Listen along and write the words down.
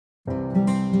Are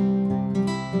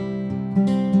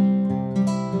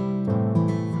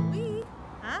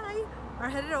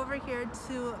headed over here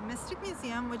to Mystic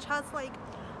Museum, which has like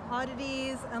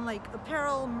oddities and like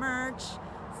apparel, merch,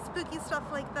 spooky stuff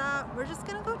like that. We're just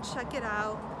gonna go check it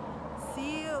out,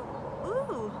 see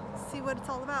what it's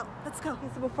all about. Let's go. Okay,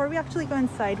 so before we actually go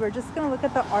inside, we're just gonna look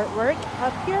at the artwork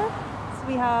up here. So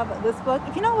we have this book.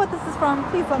 If you know what this is from,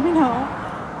 please let me know.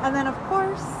 And then of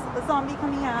course a zombie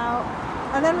coming out.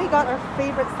 And then we got our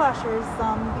favorite slashers,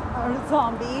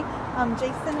 zombie,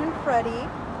 Jason and Freddy.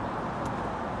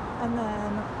 And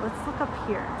then let's look up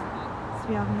here. So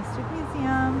we have Mystic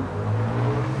Museum.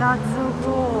 That's so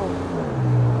cool.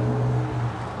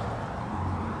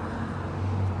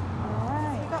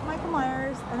 Alright, we got Michael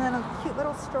Myers and then a cute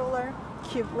little stroller.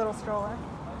 Cute little stroller.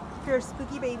 For your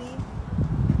spooky baby.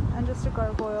 And just a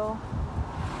gargoyle.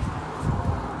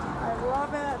 I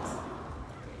love it.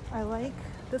 I like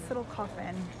this little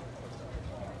coffin.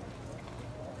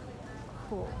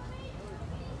 Cool.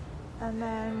 And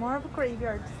then more of a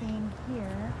graveyard scene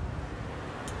here.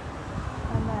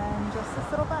 And then just this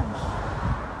little bench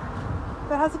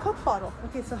that has a Coke bottle.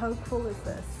 Okay, so how cool is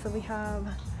this? So we have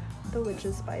the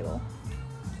Witch's Bible.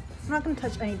 I'm not gonna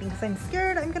touch anything because I'm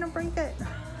scared I'm gonna break it.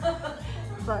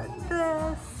 But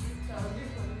this,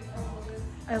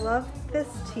 I love this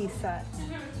tea set.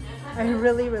 I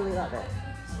really, really love it.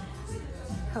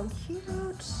 How cute.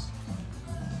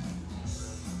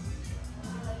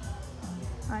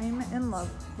 I'm in love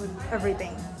with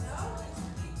everything.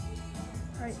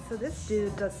 Alright, so this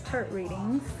dude does tarot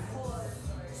readings.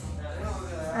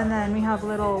 And then we have the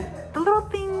little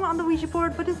thing on the Ouija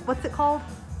board. What's it called?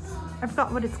 I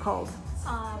forgot what it's called.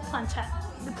 Planchette.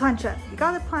 The planchette. You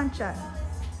got the planchette.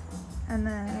 And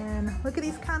then look at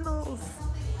these candles.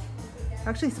 They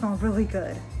actually smell really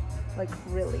good. Like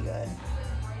really good.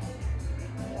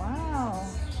 Wow.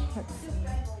 Let's see.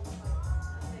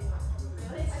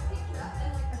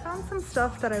 Found some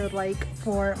stuff that I would like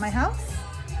for my house.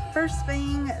 First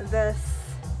being this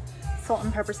salt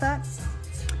and pepper set.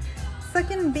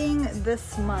 Second being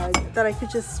this mug that I could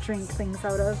just drink things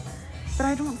out of, but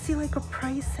I don't see like a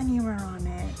price anywhere on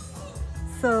it.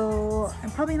 So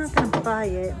I'm probably not gonna buy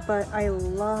it, but I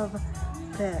love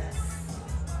this.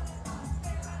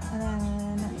 And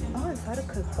then, oh, is that a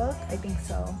cookbook? I think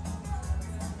so.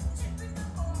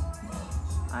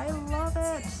 I love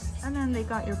it. And then they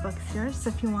got your books here, so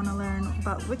if you want to learn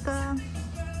about Wicca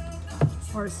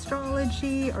or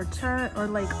astrology or tarot or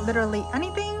like literally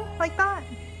anything like that,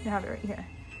 they have it right here.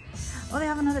 Oh, they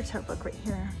have another tarot book right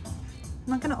here. I'm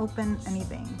not going to open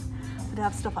anything, but they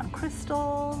have stuff on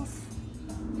crystals,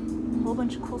 a whole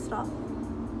bunch of cool stuff.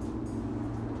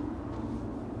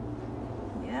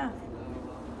 Yeah.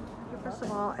 First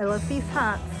of all, I love these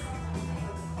hats.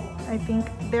 I think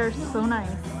they're so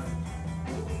nice.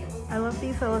 I love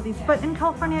these, but in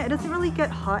California it doesn't really get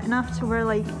hot enough to wear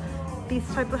like these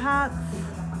type of hats.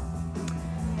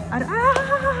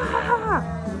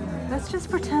 Let's just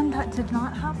pretend that did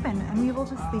not happen and we will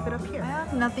just leave it up here. I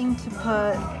have nothing to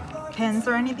put pins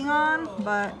or anything on,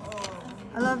 but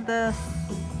I love this.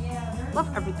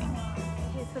 Love everything.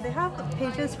 Okay, so they have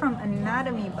pages from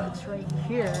anatomy books right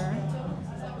here.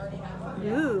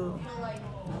 Ooh,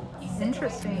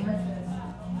 interesting.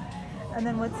 And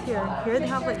then what's here? Here they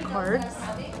have like cards.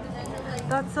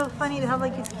 That's so funny. They have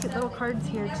like these cute little cards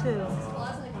here too.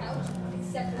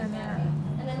 And then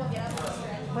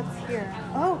what's here?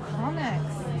 Oh,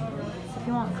 comics. So if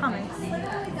you want comics,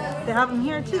 they have them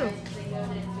here too.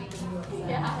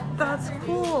 That's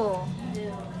cool.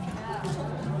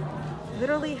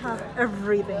 Literally have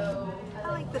everything. I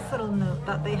like this little note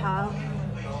that they have.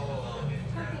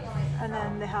 And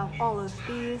then they have all of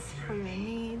these for your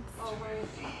needs.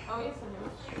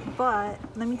 But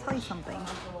let me tell you something.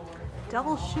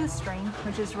 Devil's Shoestring,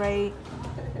 which is right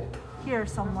here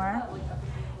somewhere,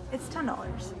 it's $10.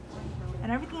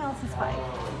 And everything else is $5.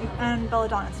 And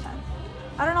Belladonna's $10.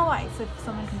 I don't know why, so if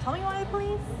someone can tell me why,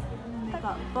 please. And then they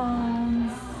got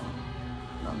bones.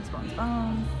 Bones, bones,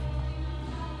 bones.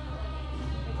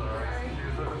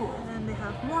 Cool. And then they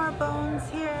have more bones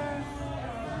here.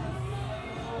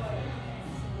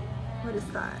 What is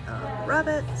that?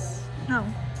 Rabbits? No.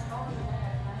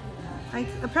 I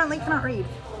apparently cannot read.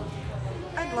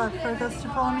 I'd love for this to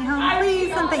follow me home,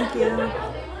 please, and thank you.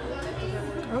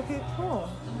 Okay, cool.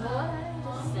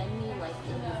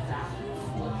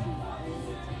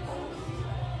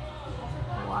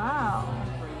 Wow.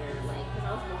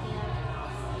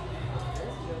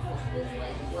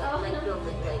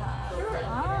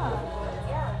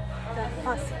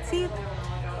 Plastic teeth.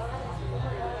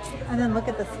 And then look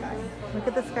at this guy. Look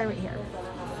at this guy right here.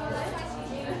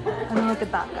 And then look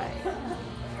at that guy.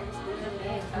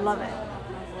 Love it.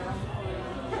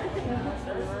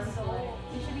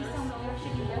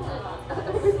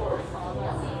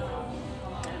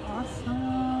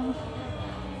 Awesome.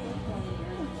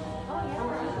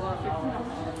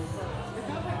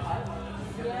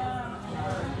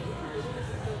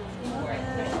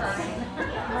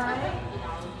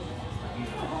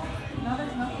 No,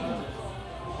 there's nothing.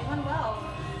 It went well.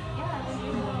 Yeah, it went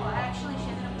really well. Actually, she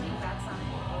ended up putting bats on it.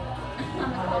 On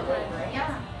the culprit.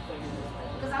 Yeah.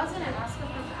 Because I was going to ask her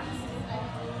for bats.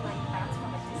 Like bats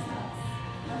from a distance.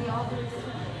 And they all do it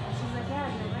differently. And she's like, yeah,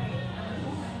 you're right.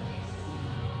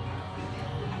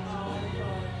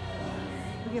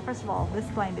 Okay, first of all, this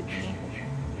blinded me.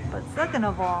 But second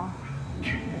of all,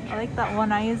 I like that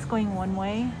one eye is going one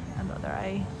way and the other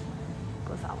eye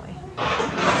goes that way.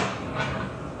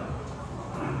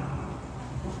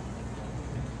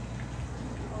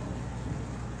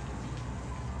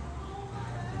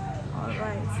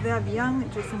 Alright, so they have young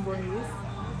Jason Voorhees.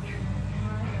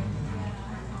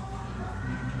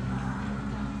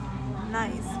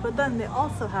 Nice, but then they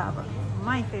also have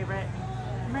my favorite,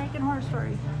 American Horror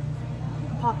Story,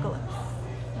 Apocalypse.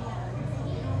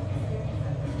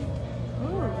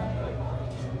 Ooh.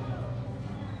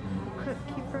 Crypt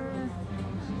Keeper.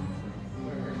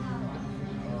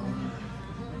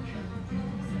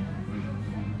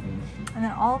 And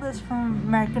then all this from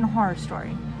American Horror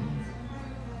Story.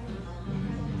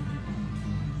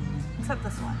 Except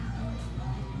this one.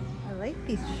 I like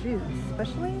these shoes,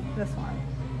 especially this one.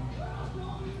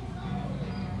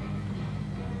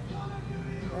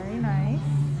 Very nice.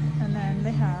 And then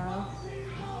they have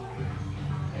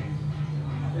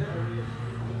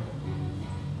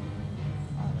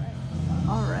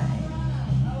all right.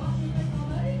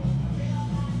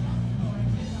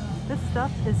 This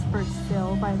stuff is for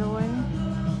sale, by the way.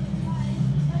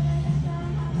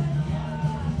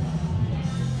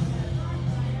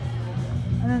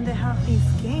 And then they have these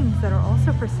games that are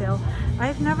also for sale.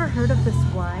 I've never heard of this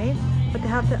ride, but they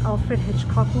have the Alfred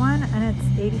Hitchcock one, and it's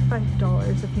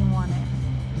 $85 if you want it.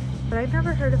 But I've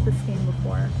never heard of this game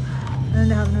before. And then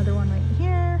they have another one right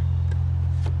here.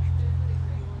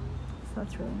 So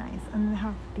that's really nice. And then they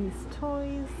have these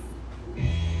toys.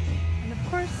 And of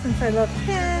course, since I love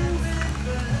pins,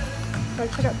 so I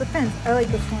check out the pins. I like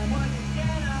this one.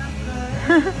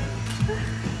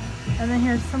 And then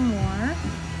here's some more.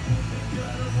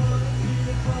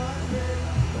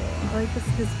 I like this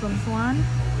Goosebumps one.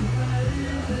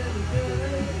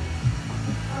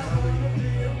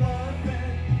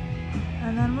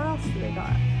 And then what else do they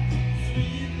got?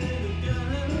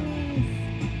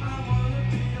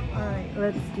 Alright,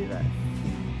 let's do this.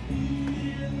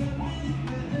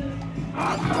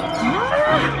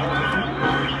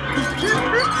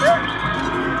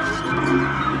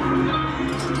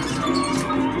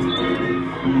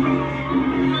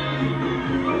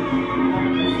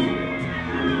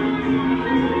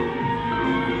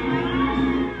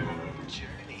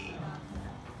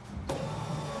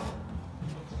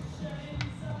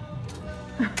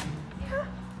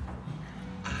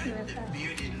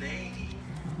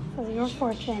 So your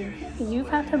fortune. You've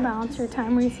had to balance your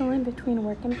time recently between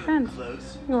work and friends.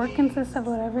 Your work consists of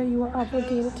whatever you are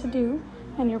obligated to do,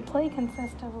 and your play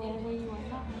consists of whatever you are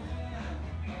not.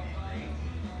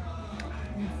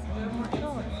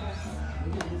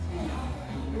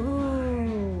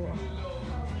 Ooh,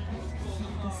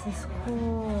 this is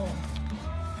cool.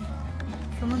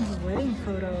 Someone's wedding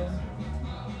photo.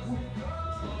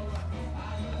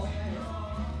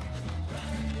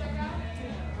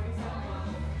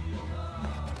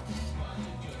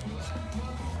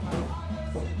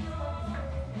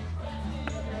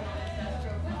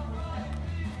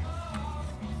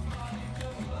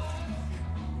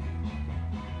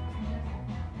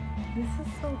 This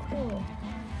is so cool.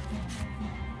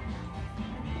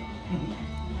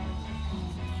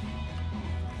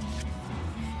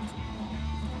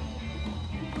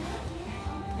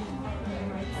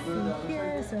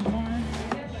 Here's some more.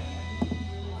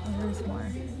 Oh, there's more.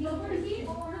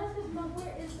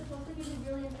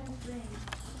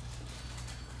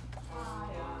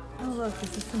 Oh look, is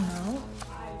this a note?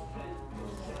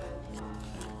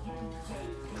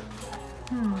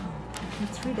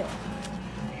 Let's read it.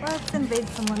 Let's invade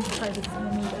someone's privacy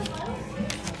and read it.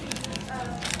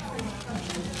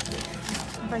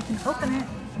 If I can open it,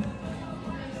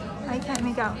 I can't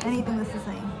make out anything this is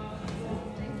saying.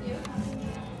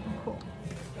 Cool.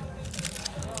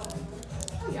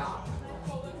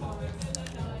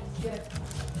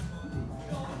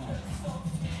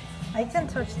 I can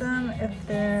touch them if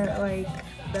they're like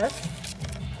this.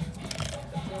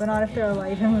 but not if they're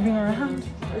alive and moving around.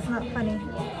 Isn't that funny?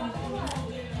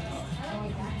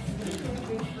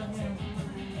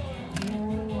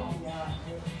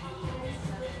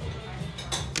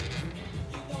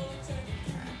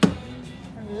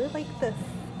 I really like this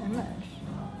image.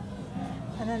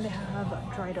 And then they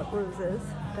have dried up roses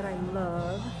that I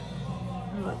love.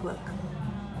 Look, look.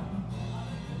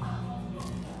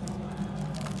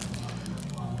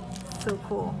 So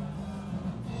cool.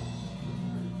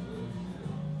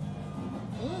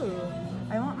 Ooh,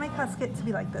 I want my casket to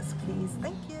be like this, please.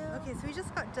 Thank you. Okay, so we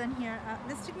just got done here at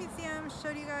Mystic Museum.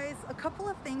 Showed you guys a couple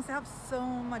of things. They have so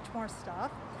much more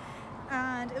stuff.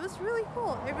 And it was really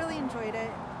cool. I really enjoyed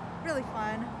it. Really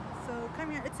fun. So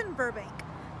come here. It's in Burbank.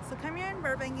 So come here in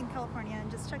Burbank in California and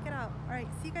just check it out. All right,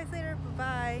 see you guys later.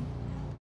 Bye-bye.